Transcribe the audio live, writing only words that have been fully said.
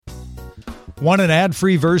Want an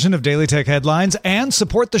ad-free version of Daily Tech Headlines and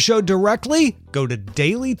support the show directly? Go to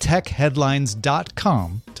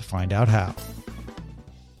dailytechheadlines.com to find out how.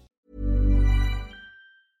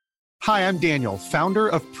 Hi, I'm Daniel, founder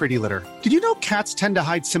of Pretty Litter. Did you know cats tend to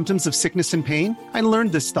hide symptoms of sickness and pain? I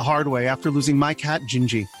learned this the hard way after losing my cat,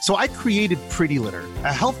 Gingy. So I created Pretty Litter,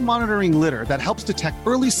 a health monitoring litter that helps detect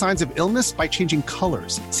early signs of illness by changing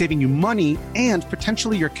colors, saving you money and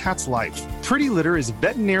potentially your cat's life. Pretty Litter is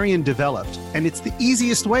veterinarian developed, and it's the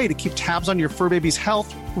easiest way to keep tabs on your fur baby's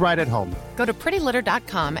health right at home. Go to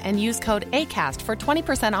prettylitter.com and use code ACAST for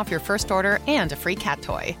 20% off your first order and a free cat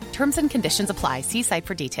toy. Terms and conditions apply. See site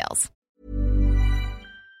for details.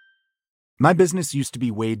 My business used to be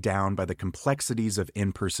weighed down by the complexities of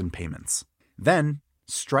in-person payments. Then,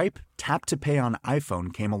 Stripe Tap to Pay on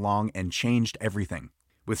iPhone came along and changed everything.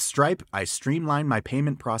 With Stripe, I streamlined my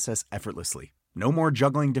payment process effortlessly. No more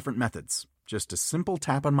juggling different methods. Just a simple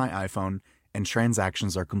tap on my iPhone and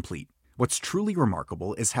transactions are complete. What's truly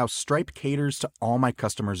remarkable is how Stripe caters to all my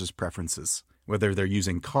customers' preferences. Whether they're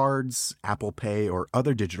using cards, Apple Pay, or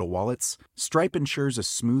other digital wallets, Stripe ensures a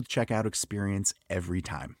smooth checkout experience every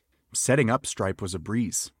time. Setting up Stripe was a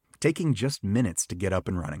breeze, taking just minutes to get up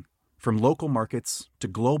and running. From local markets to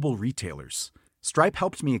global retailers, Stripe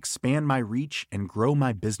helped me expand my reach and grow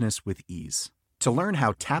my business with ease. To learn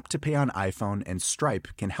how Tap to Pay on iPhone and Stripe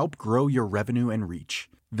can help grow your revenue and reach,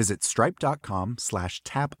 visit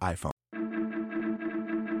stripe.com/tapiphone.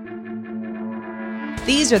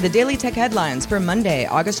 These are the Daily Tech Headlines for Monday,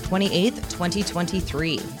 August 28th,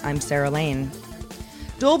 2023. I'm Sarah Lane.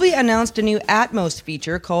 Dolby announced a new Atmos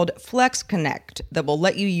feature called FlexConnect that will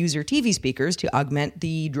let you use your TV speakers to augment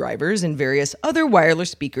the drivers and various other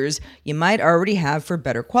wireless speakers you might already have for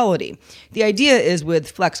better quality. The idea is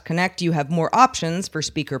with FlexConnect, you have more options for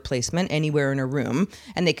speaker placement anywhere in a room,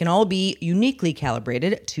 and they can all be uniquely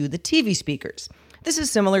calibrated to the TV speakers. This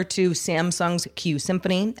is similar to Samsung's Q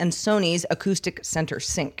Symphony and Sony's Acoustic Center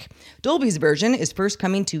Sync. Dolby's version is first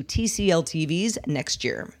coming to TCL TVs next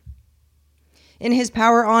year. In his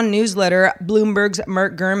Power On newsletter, Bloomberg's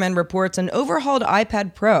Mark Gurman reports an overhauled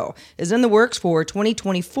iPad Pro is in the works for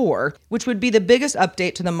 2024, which would be the biggest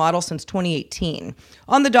update to the model since 2018.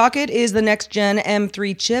 On the docket is the next-gen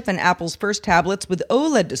M3 chip and Apple's first tablets with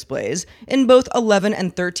OLED displays in both 11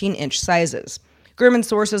 and 13-inch sizes. Gurman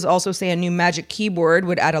sources also say a new Magic Keyboard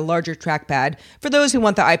would add a larger trackpad for those who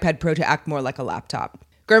want the iPad Pro to act more like a laptop.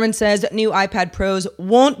 Gurman says new iPad Pros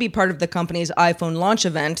won't be part of the company's iPhone launch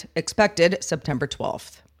event, expected September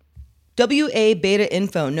 12th. WA Beta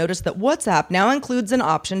Info noticed that WhatsApp now includes an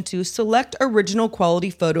option to select original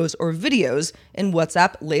quality photos or videos in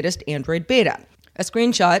WhatsApp latest Android beta. A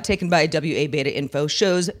screenshot taken by WA Beta Info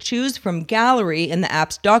shows choose from gallery in the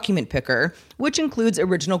app's document picker, which includes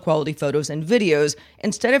original quality photos and videos,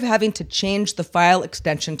 instead of having to change the file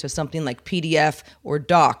extension to something like PDF or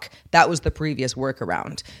doc. That was the previous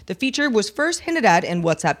workaround. The feature was first hinted at in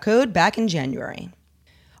WhatsApp code back in January.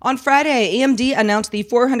 On Friday, AMD announced the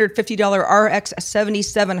 $450 RX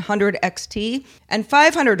 7700 XT and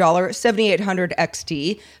 $500 7800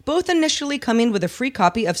 XT, both initially coming with a free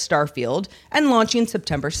copy of Starfield and launching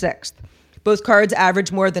September 6th. Both cards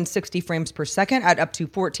average more than 60 frames per second at up to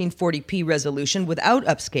 1440p resolution without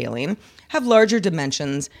upscaling, have larger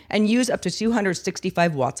dimensions, and use up to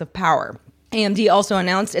 265 watts of power. AMD also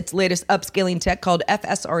announced its latest upscaling tech called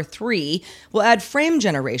FSR3 will add frame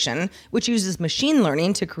generation, which uses machine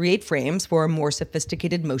learning to create frames for more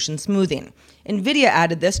sophisticated motion smoothing. NVIDIA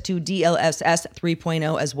added this to DLSS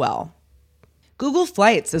 3.0 as well. Google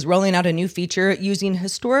Flights is rolling out a new feature using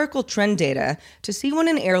historical trend data to see when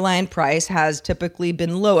an airline price has typically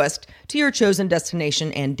been lowest to your chosen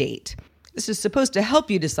destination and date. This is supposed to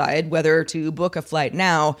help you decide whether to book a flight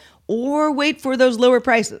now or wait for those lower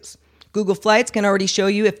prices. Google Flights can already show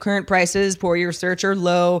you if current prices for your search are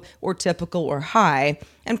low or typical or high,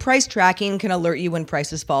 and price tracking can alert you when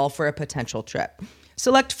prices fall for a potential trip.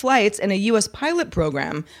 Select flights in a U.S. pilot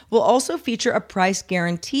program will also feature a price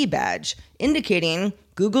guarantee badge, indicating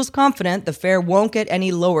Google's confident the fare won't get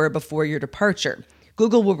any lower before your departure.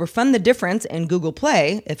 Google will refund the difference in Google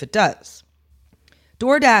Play if it does.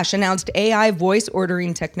 DoorDash announced AI voice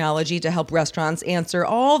ordering technology to help restaurants answer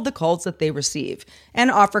all of the calls that they receive and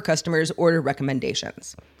offer customers order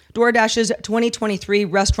recommendations. DoorDash's 2023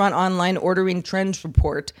 Restaurant Online Ordering Trends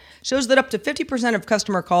Report shows that up to 50% of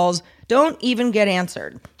customer calls don't even get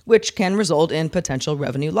answered, which can result in potential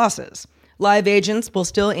revenue losses. Live agents will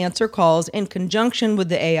still answer calls in conjunction with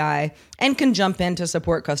the AI and can jump in to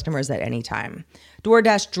support customers at any time.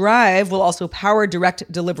 DoorDash Drive will also power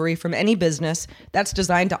direct delivery from any business that's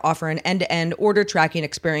designed to offer an end-to-end order tracking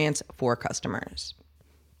experience for customers.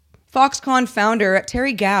 Foxconn founder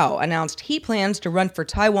Terry Gao announced he plans to run for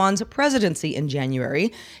Taiwan's presidency in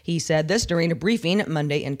January. He said this during a briefing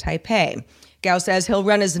Monday in Taipei. Gao says he'll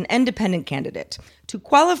run as an independent candidate. To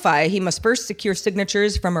qualify, he must first secure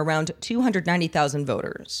signatures from around 290,000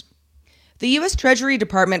 voters. The U.S. Treasury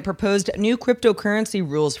Department proposed new cryptocurrency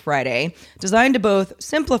rules Friday, designed to both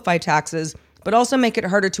simplify taxes but also make it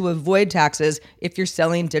harder to avoid taxes if you're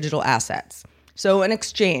selling digital assets. So an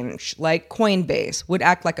exchange like Coinbase would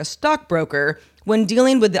act like a stockbroker when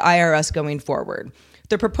dealing with the IRS going forward.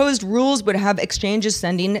 The proposed rules would have exchanges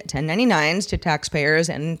sending 1099s to taxpayers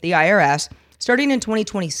and the IRS starting in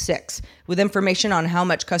 2026, with information on how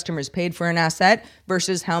much customers paid for an asset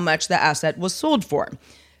versus how much the asset was sold for.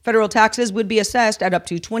 Federal taxes would be assessed at up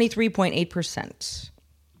to 23.8%.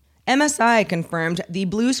 MSI confirmed the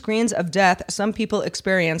blue screens of death some people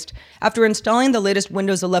experienced after installing the latest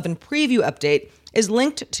Windows 11 preview update is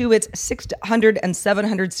linked to its 600 and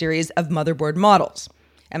 700 series of motherboard models.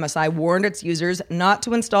 MSI warned its users not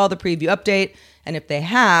to install the preview update, and if they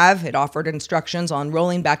have, it offered instructions on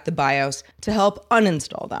rolling back the BIOS to help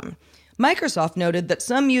uninstall them. Microsoft noted that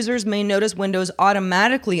some users may notice Windows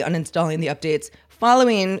automatically uninstalling the updates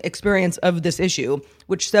following experience of this issue,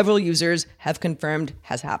 which several users have confirmed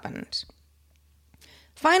has happened.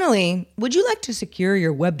 Finally, would you like to secure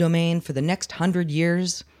your web domain for the next 100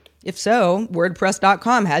 years? If so,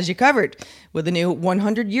 WordPress.com has you covered with a new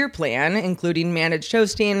 100-year plan, including managed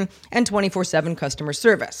hosting and 24/7 customer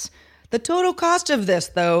service. The total cost of this,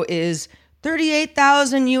 though, is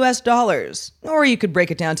 $38,000, or you could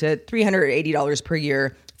break it down to $380 per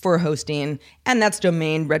year for hosting, and that's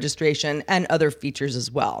domain registration and other features as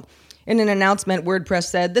well. In an announcement, WordPress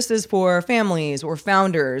said this is for families or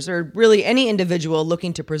founders or really any individual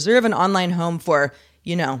looking to preserve an online home for,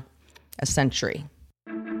 a century.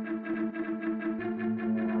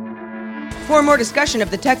 For more discussion of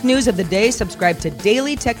the tech news of the day, subscribe to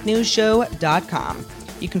dailytechnewsshow.com.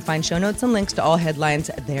 You can find show notes and links to all headlines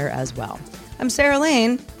there as well. I'm Sarah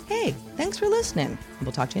Lane. Hey, thanks for listening.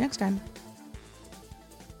 We'll talk to you next time.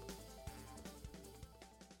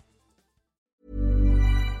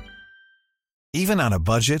 Even on a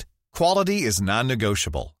budget, quality is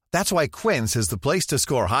non-negotiable. That's why Quince is the place to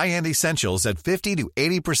score high-end essentials at 50 to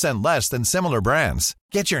 80% less than similar brands.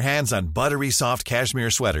 Get your hands on buttery soft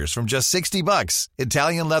cashmere sweaters from just $60,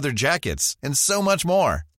 Italian leather jackets, and so much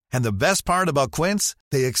more. And the best part about Quince,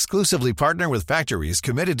 they exclusively partner with factories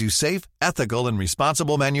committed to safe, ethical, and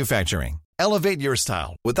responsible manufacturing. Elevate your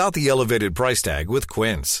style without the elevated price tag with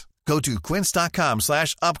Quince. Go to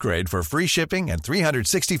quince.com/upgrade for free shipping and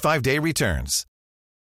 365-day returns.